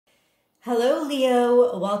Hello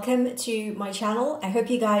Leo, welcome to my channel. I hope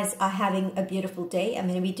you guys are having a beautiful day. I'm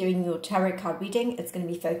going to be doing your tarot card reading. It's going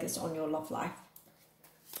to be focused on your love life.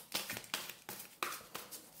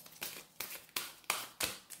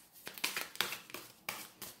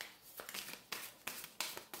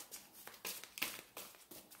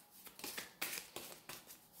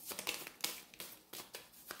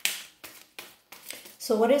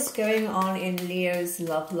 So what is going on in Leo's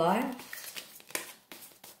love life?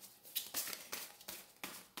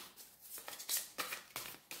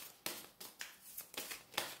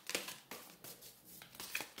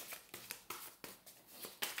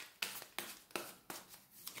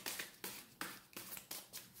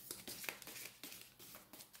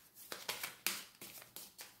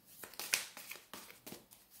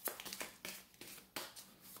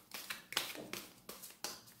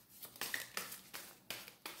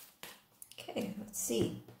 Okay, let's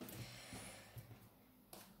see.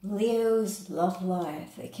 Leo's love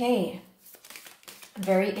life. Okay.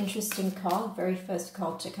 Very interesting card. Very first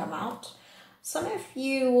card to come out. Some of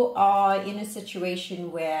you are in a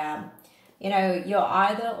situation where, you're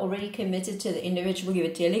either already committed to the individual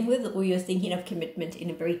you're dealing with or you're thinking of commitment in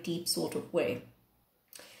a very deep sort of way.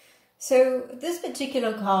 So this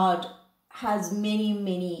particular card has many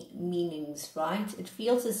meanings, right? It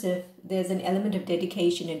feels as if there's an element of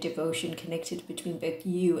dedication and devotion connected between both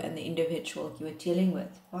you and the individual you are dealing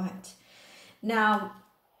with, right? Now,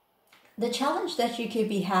 the challenge that you could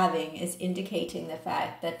be having is indicating the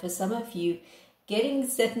fact that for some of you, getting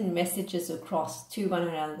certain messages across to one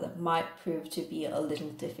another might prove to be a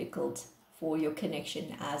little difficult for your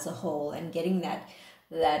connection as a whole, and getting that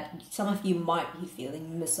some of you might be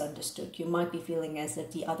feeling misunderstood. You might be feeling as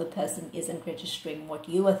if the other person isn't registering what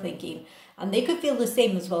you are thinking. And they could feel the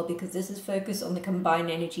same as well, because this is focused on the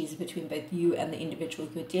combined energies between both you and the individual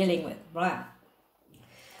you're dealing with, right?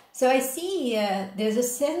 So I see there's a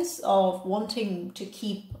sense of wanting to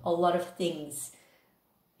keep a lot of things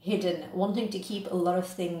hidden, wanting to keep a lot of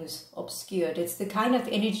things obscured. It's the kind of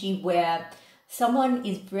energy where someone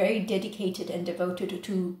is very dedicated and devoted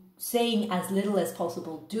to saying as little as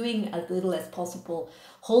possible, doing as little as possible,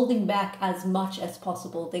 holding back as much as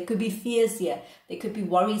possible. There could be fears here. There could be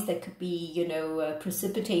worries that could be,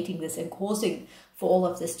 precipitating this and causing for all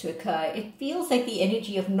of this to occur. It feels like the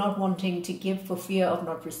energy of not wanting to give for fear of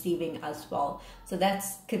not receiving as well. So that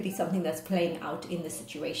could be something that's playing out in the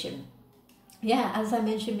situation. Yeah, as I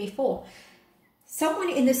mentioned before,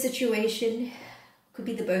 someone in the situation, could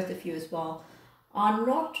be the both of you as well, are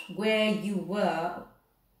not where you were,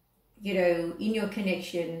 in your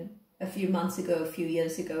connection a few months ago, a few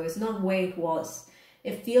years ago. It's not where it was.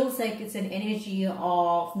 It feels like it's an energy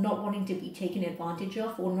of not wanting to be taken advantage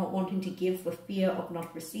of, or not wanting to give for fear of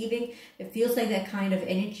not receiving. It feels like that kind of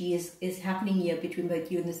energy is happening here between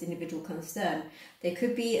both you and this individual concerned. There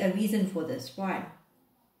could be a reason for this. Why?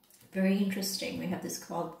 Very interesting. We have this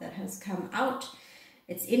card that has come out.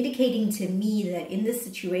 It's indicating to me that in this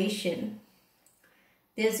situation,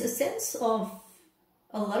 there's a sense of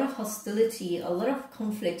a lot of hostility, a lot of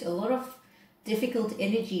conflict, a lot of difficult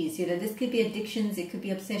energies. This could be addictions, it could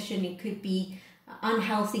be obsession, it could be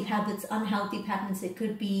unhealthy habits, unhealthy patterns, it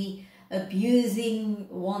could be abusing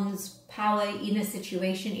one's power in a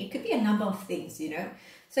situation. It could be a number of things,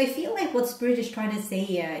 So I feel like what Spirit is trying to say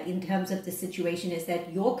here in terms of the situation is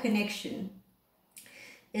that your connection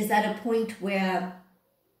is at a point where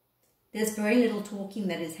there's very little talking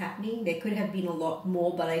that is happening. There could have been a lot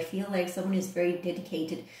more, but I feel like someone is very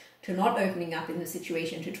dedicated to not opening up in the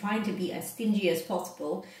situation, to trying to be as stingy as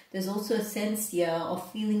possible. There's also a sense here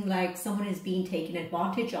of feeling like someone is being taken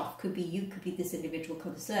advantage of. Could be you, could be this individual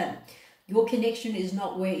concerned. Your connection is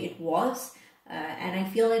not where it was. And I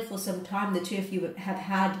feel like for some time, the two of you have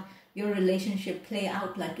had your relationship play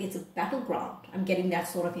out like it's a battleground. I'm getting that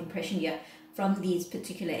sort of impression here from these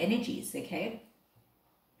particular energies, okay?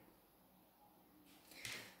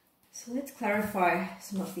 So let's clarify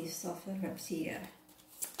some of these stuff that I'm seeing here.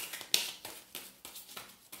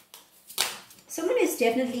 Someone is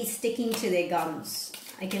definitely sticking to their guns.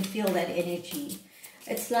 I can feel that energy.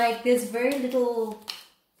 It's like there's very little,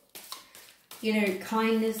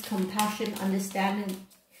 kindness, compassion, understanding,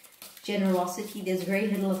 generosity. There's very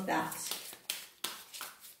little of that.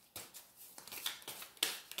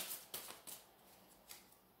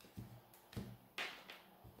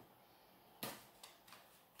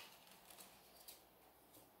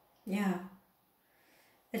 Yeah,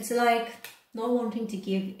 it's like not wanting to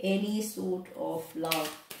give any sort of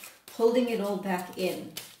love, holding it all back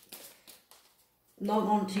in, not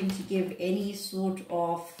wanting to give any sort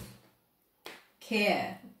of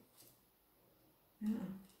care. Yeah.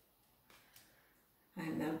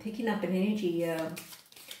 I'm picking up an energy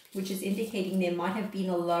which is indicating there might have been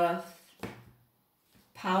a lot of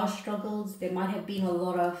power struggles. There might have been a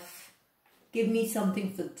lot of, give me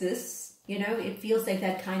something for this. You know, it feels like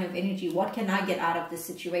that kind of energy. What can I get out of this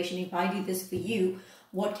situation? If I do this for you,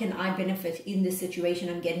 what can I benefit in this situation?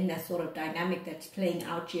 I'm getting that sort of dynamic that's playing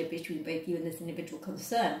out here between both you and this individual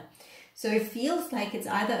concern. So it feels like it's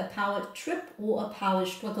either a power trip or a power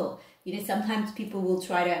struggle. You know, sometimes people will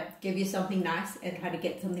try to give you something nice and try to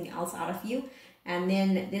get something else out of you. And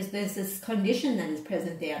then there's this condition that is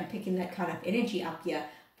present there. I'm picking that kind of energy up here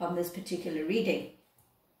from this particular reading.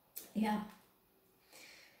 Yeah.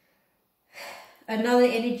 Another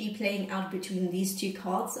energy playing out between these two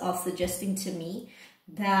cards are suggesting to me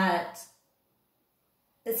that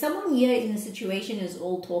someone here in the situation is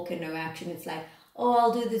all talk and no action. It's like, oh,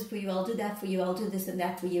 I'll do this for you, I'll do that for you, I'll do this and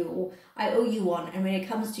that for you, or I owe you one. And when it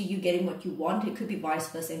comes to you getting what you want, it could be vice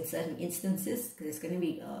versa in certain instances, because there's going to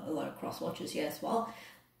be a lot of cross watches here as well.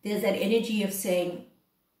 There's that energy of saying,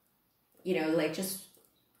 you know, like just,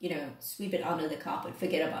 you know, sweep it under the carpet,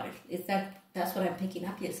 forget about it. It's that's what I'm picking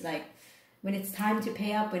up here. It's like, when it's time to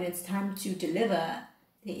pay up, when it's time to deliver,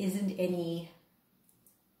 there isn't any,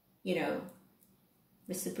 you know,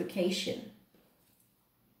 reciprocation.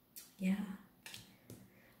 Yeah.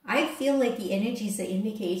 I feel like the energies are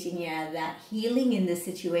indicating here that healing in this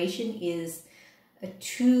situation is a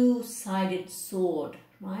two-sided sword,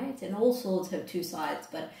 right? And all swords have two sides,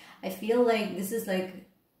 but I feel like this is like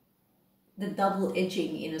the double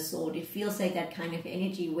edging in a sword. It feels like that kind of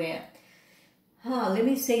energy where, let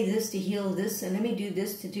me say this to heal this, and let me do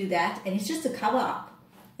this to do that. And it's just a cover up.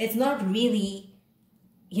 It's not really,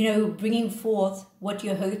 you know, bringing forth what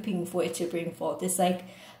you're hoping for it to bring forth. It's like,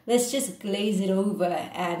 let's just glaze it over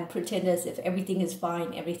and pretend as if everything is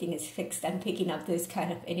fine, everything is fixed. I'm picking up those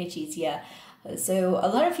kind of energies here. So a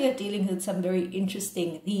lot of you are dealing with some very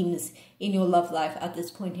interesting themes in your love life at this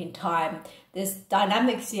point in time. There's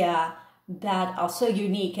dynamics here that are so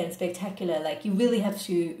unique and spectacular. Like, you really have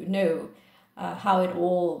to know how it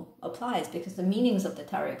all applies, because the meanings of the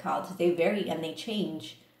tarot cards, they vary and they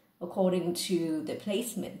change according to the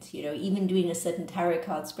placement. You know, even doing a certain tarot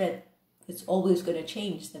card spread, it's always going to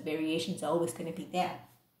change. The variations are always going to be there.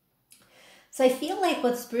 So I feel like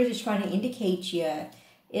what Spirit is trying to indicate here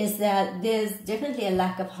is that there's definitely a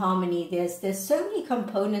lack of harmony. There's so many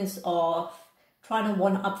components of trying to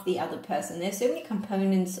one-up the other person. There's so many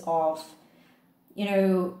components of, you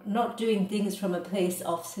know, not doing things from a place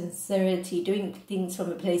of sincerity, doing things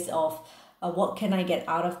from a place of what can I get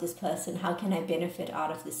out of this person? How can I benefit out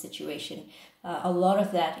of this situation? A lot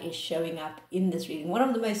of that is showing up in this reading. One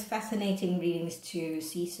of the most fascinating readings to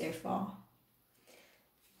see so far.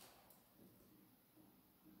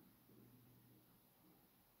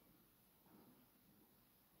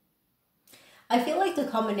 I feel like the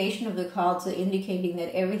combination of the cards are indicating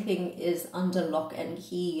that everything is under lock and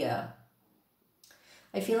key here.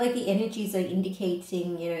 I feel like the energies are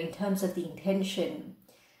indicating, you know, in terms of the intention,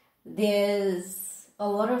 there's a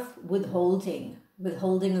lot of withholding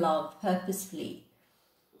love purposefully.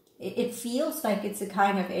 It feels like it's a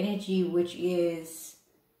kind of energy which is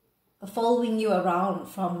following you around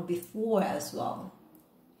from before as well.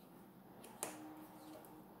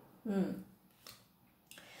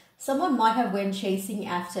 Someone might have went chasing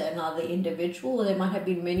after another individual, or there might have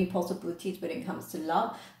been many possibilities when it comes to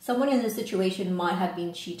love. Someone in this situation might have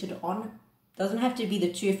been cheated on. Doesn't have to be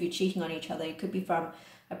the two of you cheating on each other. It could be from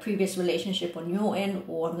a previous relationship on your end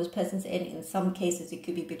or on this person's end. In some cases, it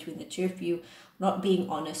could be between the two of you not being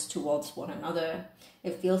honest towards one another.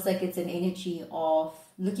 It feels like it's an energy of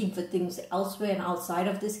looking for things elsewhere and outside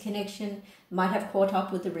of this connection. Might have caught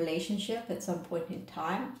up with the relationship at some point in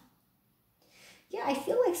time. Yeah, I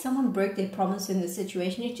feel like someone broke their promise in this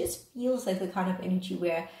situation. It just feels like the kind of energy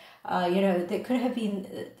where, you know, they could have been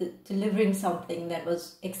delivering something that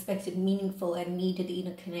was expected, meaningful and needed in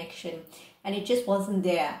a connection, and it just wasn't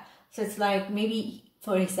there. So it's like, maybe,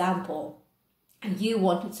 for example, you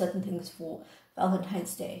wanted certain things for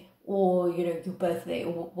Valentine's Day, or, you know, your birthday,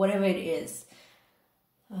 or whatever it is.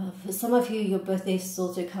 For some of you, your birthday is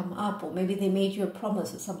still to come up, or maybe they made you a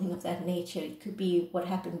promise or something of that nature. It could be what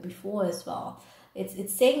happened before as well.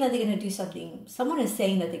 It's saying that they're going to do something. Someone is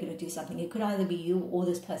saying that they're going to do something. It could either be you or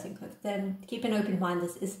this person. Then keep an open mind.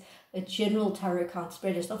 This is a general tarot card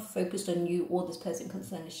spread. It's not focused on you or this person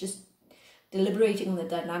concerned. It's just deliberating on the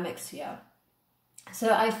dynamics here.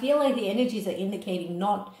 So I feel like the energies are indicating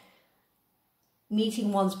not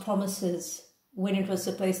meeting one's promises when it was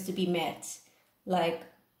supposed to be met. Like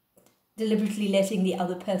deliberately letting the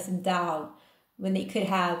other person down when they could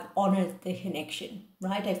have honored the connection,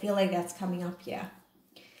 right? I feel like that's coming up here.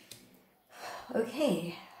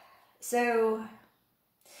 Okay, so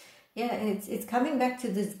yeah, it's coming back to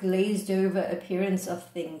this glazed over appearance of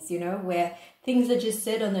things, you know, where things are just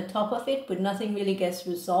said on the top of it, but nothing really gets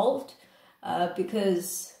resolved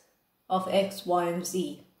because of X, Y, and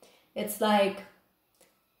Z. It's like,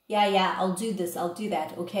 yeah, I'll do this, I'll do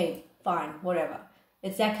that, okay, fine, whatever.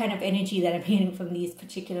 It's that kind of energy that I'm hearing from these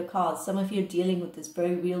particular cards. Some of you are dealing with this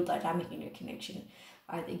very real dynamic in your connection.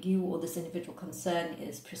 Either you or this individual concern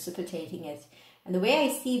is precipitating it. And the way I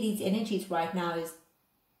see these energies right now is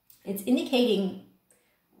it's indicating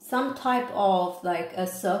some type of like a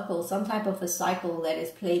circle, some type of a cycle that is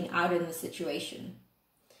playing out in the situation.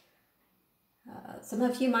 Some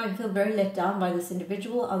of you might feel very let down by this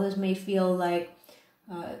individual. Others may feel like,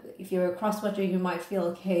 if you're a cross-watcher, you might feel,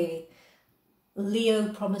 okay, Leo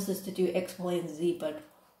promises to do X, Y, and Z, but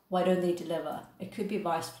why don't they deliver? It could be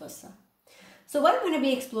vice versa. So what I'm going to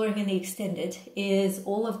be exploring in the extended is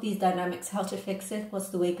all of these dynamics, how to fix it, what's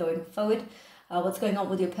the way going forward, what's going on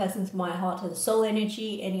with your person's mind, heart, and soul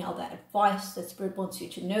energy, any other advice that Spirit wants you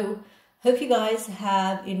to know. Hope you guys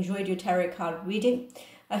have enjoyed your tarot card reading.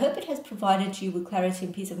 I hope it has provided you with clarity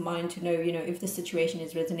and peace of mind to know, you know, if the situation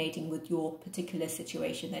is resonating with your particular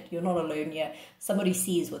situation, that you're not alone here. Somebody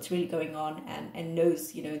sees what's really going on and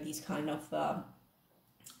knows, you know, these kind of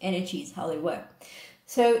energies, how they work.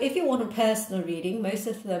 So if you want a personal reading, most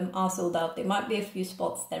of them are sold out. There might be a few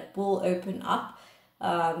spots that will open up,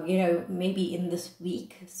 you know, maybe in this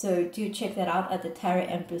week. So do check that out at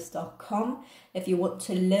thetarotempress.com. If you want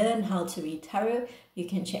to learn how to read tarot, you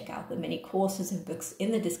can check out the many courses and books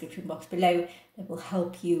in the description box below that will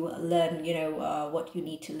help you learn, you know, what you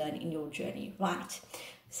need to learn in your journey, right?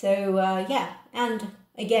 So yeah, and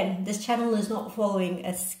again, this channel is not following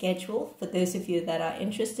a schedule for those of you that are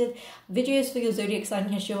interested. Videos for your zodiac sign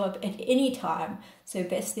can show up at any time. So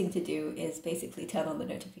best thing to do is basically turn on the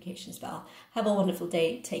notifications bell. Have a wonderful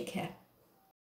day. Take care.